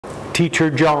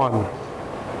Teacher John.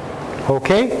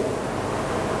 Okay?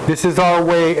 This is our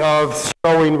way of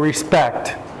showing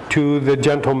respect to the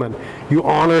gentleman. You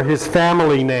honor his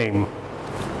family name.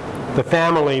 The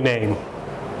family name.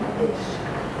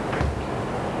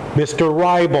 Mr.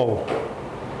 Ribel,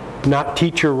 not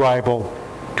Teacher Ribel,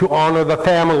 to honor the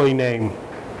family name.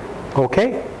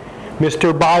 Okay?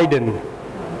 Mr. Biden,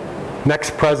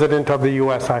 next president of the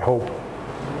U.S., I hope.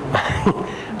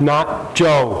 Not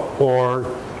Joe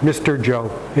or Mr.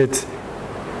 Joe. It's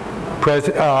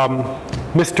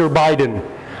Mr. Biden.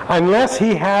 Unless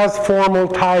he has formal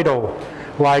title,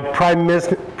 like Prime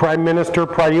Minister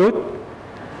Prayut,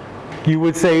 you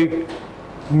would say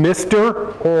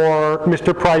Mr. or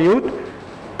Mr. Prayut,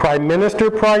 Prime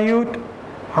Minister Prayut,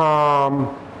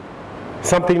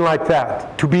 something like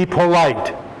that, to be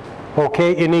polite,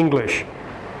 okay, in English.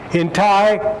 In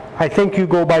Thai, I think you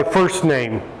go by first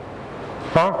name.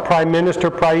 Prime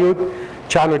Minister Prayut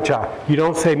Chan-o-cha. You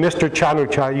don't say Mr.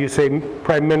 Chan-o-cha, you say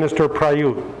Prime Minister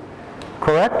Prayut.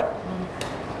 Correct?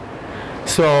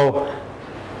 So,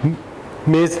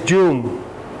 Ms. Jum,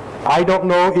 I don't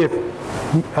know if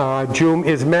Jum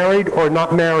is married or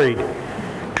not married.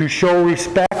 To show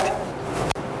respect,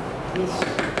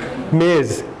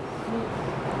 Ms.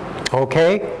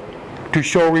 Okay? To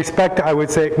show respect, I would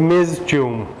say Ms.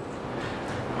 Jum.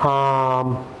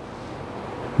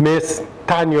 Miss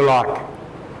Tanyulak.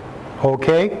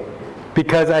 Okay?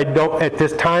 Because I don't, at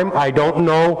this time, I don't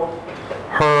know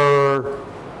her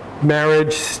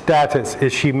marriage status.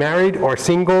 Is she married or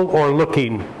single or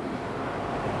looking?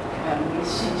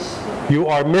 You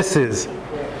are Mrs.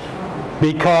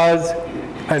 Because,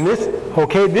 and this,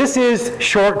 okay, this is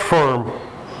short form,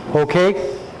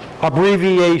 okay?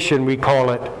 Abbreviation, we call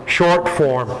it, short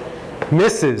form,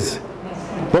 Mrs.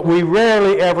 But we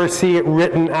rarely ever see it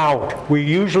written out. We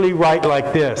usually write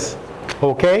like this,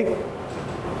 okay?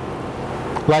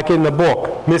 Like in the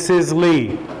book, Mrs.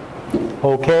 Lee,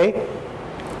 okay?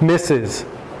 Mrs.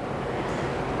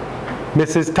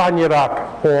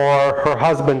 Tanyarak, or her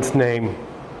husband's name,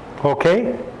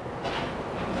 okay?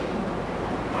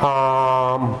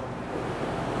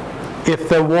 If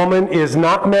the woman is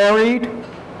not married,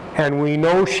 and we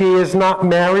know she is not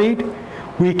married,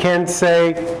 we can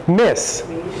say Miss,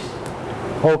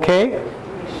 okay?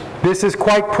 This is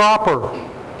quite proper.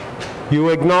 You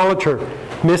acknowledge her.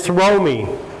 Miss Romy,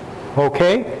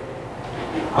 okay?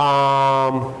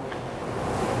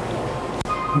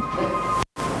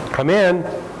 Come in.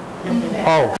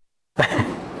 Oh.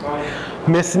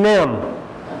 Miss Nim,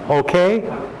 okay?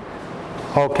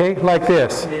 Okay, like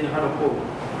this.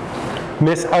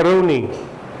 Miss Aruni,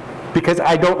 because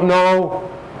I don't know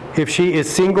if she is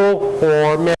single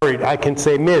or married. I can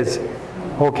say Ms.,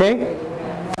 okay?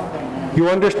 You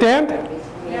understand?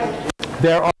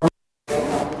 There are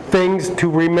things to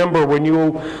remember when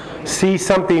you see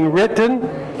something written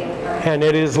and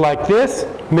it is like this,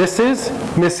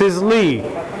 Mrs. Lee.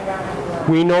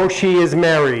 We know she is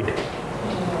married,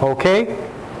 okay?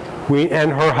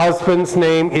 And her husband's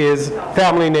name is,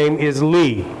 family name is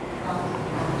Lee.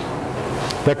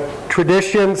 The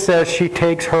tradition says she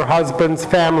takes her husband's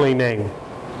family name,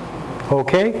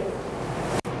 okay?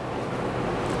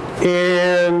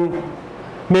 In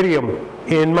Miriam,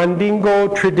 in Mandingo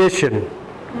tradition,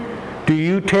 do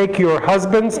you take your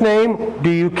husband's name?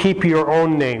 Do you keep your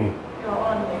own name? Your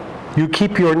own name. You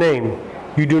keep your name.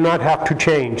 You do not have to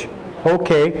change.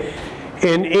 Okay.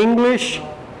 In English,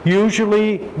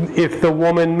 usually if the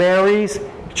woman marries,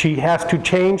 she has to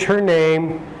change her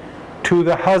name to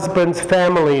the husband's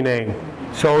family name.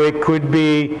 So it could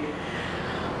be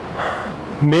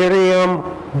Miriam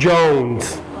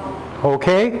Jones,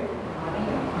 okay?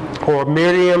 Or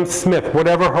Miriam Smith,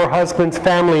 whatever her husband's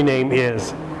family name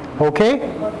is, okay?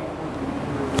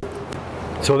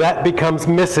 So that becomes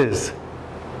Mrs.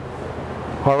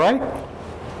 All right?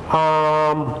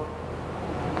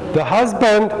 The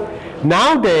husband,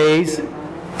 nowadays,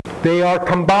 they are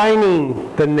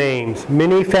combining the names.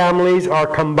 Many families are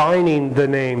combining the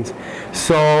names.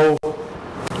 So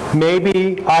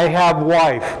maybe I have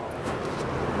wife,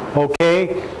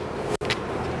 okay?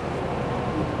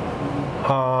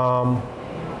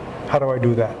 How do I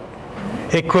do that?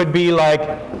 It could be like,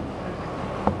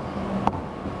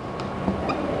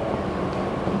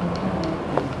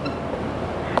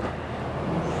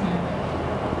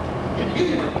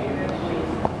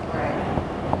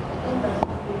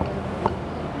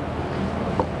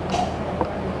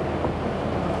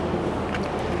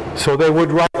 so they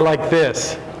would write like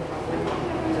this,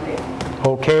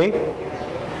 okay?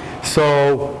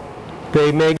 So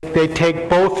they take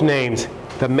both names.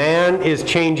 The man is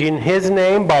changing his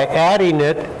name by adding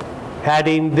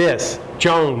this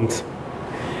Jones.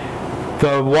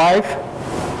 The wife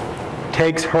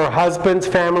takes her husband's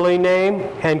family name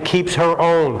and keeps her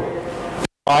own.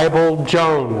 Bible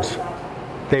Jones.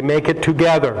 They make it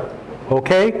together.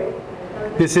 Okay?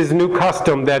 This is new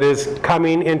custom that is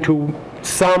coming into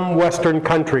some Western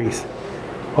countries.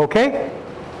 Okay?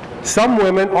 Some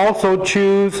women also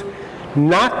choose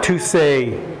not to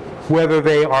say whether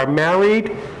they are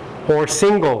married or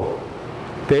single.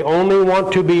 They only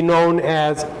want to be known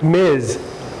as Ms.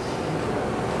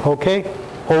 Okay?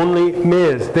 Only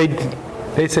Ms.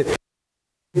 They say,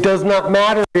 it does not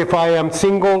matter if I am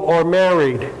single or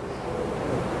married.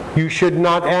 You should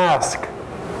not ask.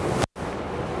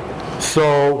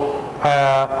 So,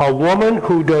 a woman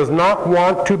who does not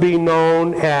want to be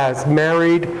known as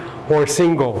married or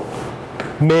single,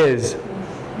 Ms.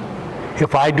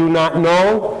 If I do not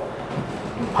know,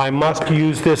 I must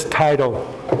use this title.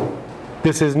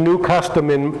 This is new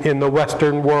custom in the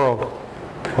Western world.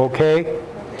 Okay?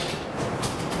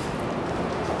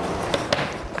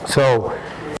 So,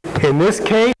 in this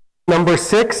case, number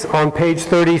 6 on page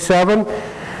 37,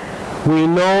 we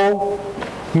know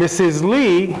Mrs.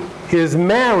 Lee is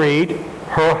married.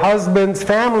 Her husband's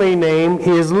family name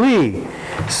is Lee.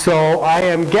 So I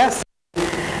am guessing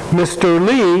Mr.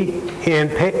 Lee in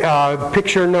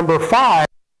picture number 5,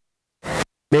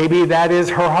 maybe that is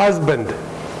her husband.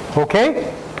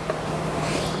 Okay?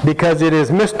 Because it is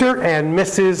Mr. and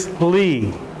Mrs.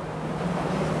 Lee.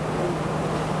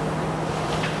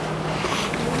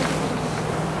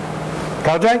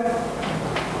 Cao Jay?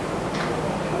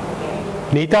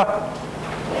 Nita?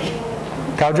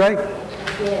 Cao Jay?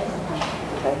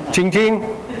 Ching Ching?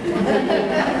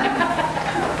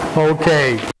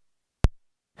 Okay.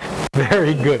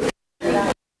 Very good.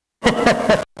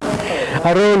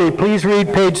 Aruni, please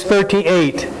read page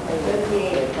 38.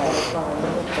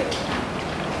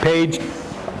 Page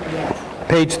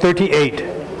 38.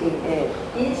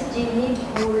 Is Jimmy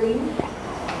pulling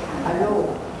a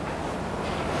rope?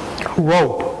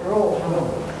 Rope.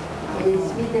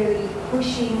 Is Vitaly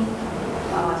pushing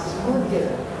a scooter?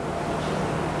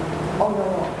 Oh no.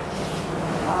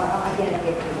 Again.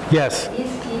 Yes.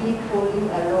 Is Jimmy pulling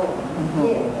a rope?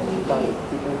 Yes, he is.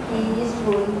 He is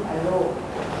pulling a rope.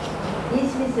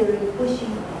 Is Vitaly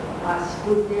pushing a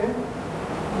scooter?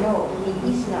 No, he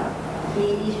is not. He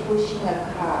is pushing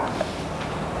a car.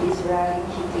 Is Riley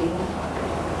kicking?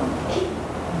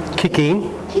 Kicking.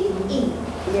 Kicking.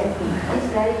 Yes. Is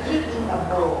Riley kicking a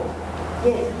ball?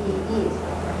 Yes, he is.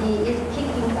 He is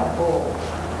kicking a ball.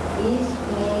 Is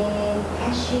May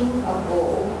catching a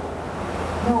ball?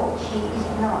 No, she is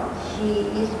not. She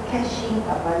is catching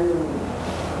a balloon.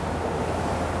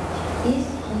 Is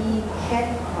he cat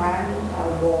climbing a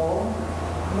wall?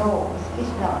 No,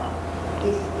 it's not.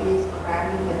 It is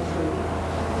climbing a tree.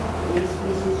 Is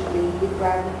Mrs. Lee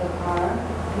driving a car?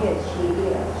 Yes, she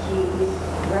is. She is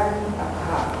driving a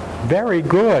car. Very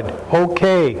good.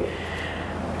 Okay.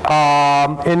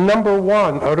 In number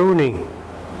 1, Aruni,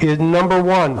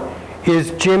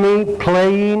 is Jimmy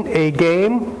playing a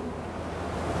game?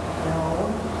 No,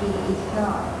 he is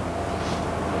not.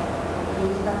 He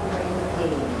is not playing a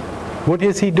game. What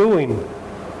is he doing?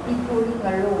 He's pulling a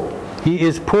rope. He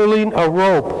is pulling a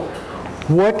rope.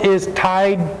 What is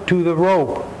tied to the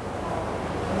rope?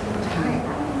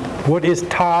 What is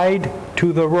tied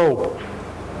to the rope?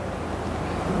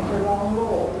 It's a long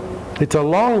rope. It's a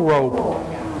long rope. Oh,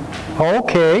 yeah.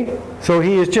 Okay, so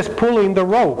he is just pulling the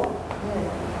rope.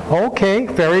 Okay,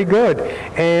 very good.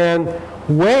 And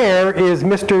where is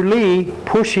Mr. Lee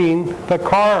pushing the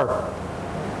car?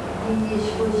 He is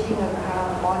pushing a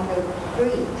car on the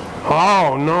street.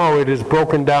 Oh, no, it is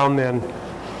broken down then.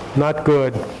 Not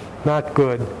good, not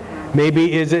good.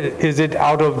 Maybe is it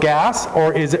out of gas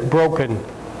or is it broken?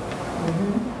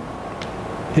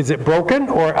 Is it broken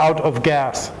or out of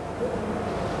gas?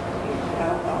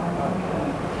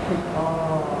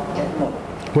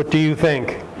 What do you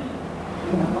think?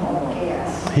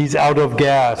 Yes. He's out of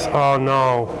gas. Oh,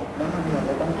 no.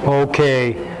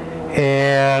 Okay.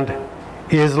 And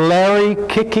is Larry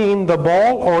kicking the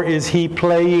ball or is he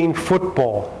playing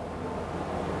football?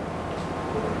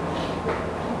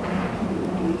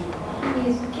 He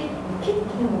is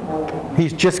kicking the ball.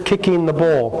 He's just kicking the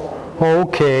ball.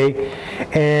 Okay.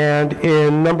 And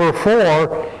in number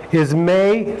 4, is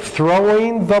May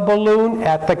throwing the balloon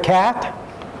at the cat?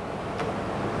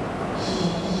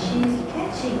 She's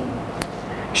catching.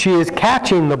 She is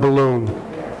catching the balloon.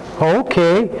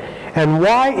 Okay. And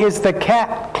why is the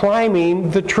cat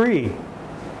climbing the tree? The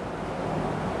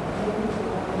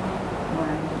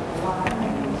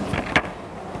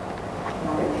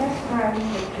cat's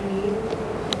climbing the tree.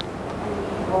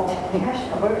 Oh, catch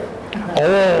a bird.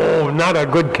 No, not a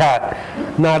good cat.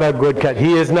 Not a good cat.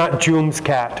 He is not Joom's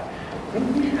cat.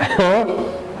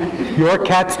 Your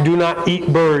cats do not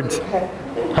eat birds.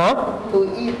 Huh?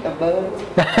 To eat the birds.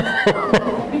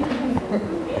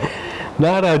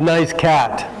 Not a nice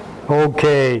cat.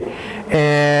 Okay.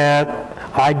 And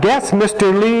I guess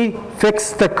Mr. Lee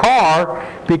fixed the car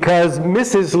because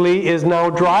Mrs. Lee is now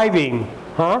driving.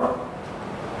 Huh?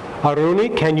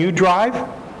 Aruni, can you drive?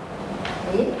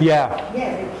 Me? Yeah.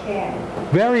 Yes, I can.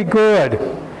 Very good.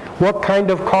 What kind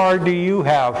of car do you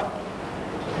have?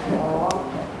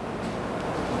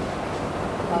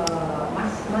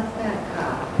 Mazda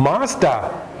car.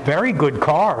 Mazda. Very good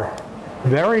car.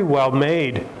 Very well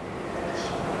made.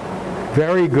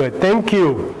 Very good. Thank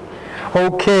you.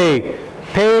 Okay.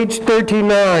 Page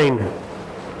 39.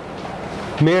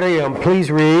 Miriam,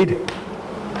 please read.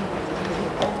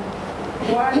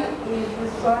 What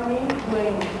is Sonny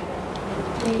doing?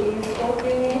 He is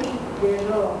opening the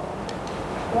door.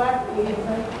 What is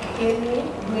Kenny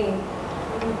doing?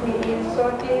 He is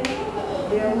sorting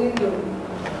the window.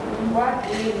 What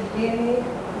is Jenny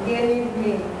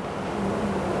doing?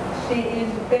 She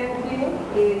is painting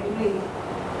a tree.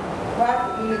 What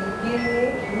is Jenny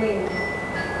doing?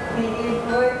 He is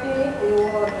writing a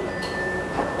word.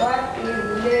 What is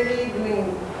Larry doing?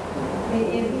 He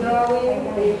is drawing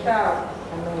a shaft.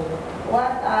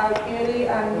 What are Kelly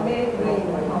and May doing?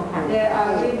 They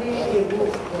are reading a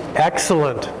book.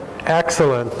 Excellent.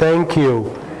 Excellent. Thank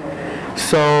you.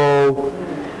 So,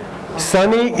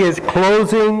 Sunny is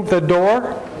closing the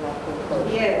door.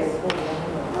 Yes.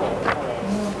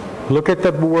 Look at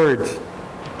the words.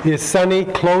 Is Sunny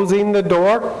closing the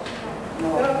door?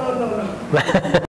 No.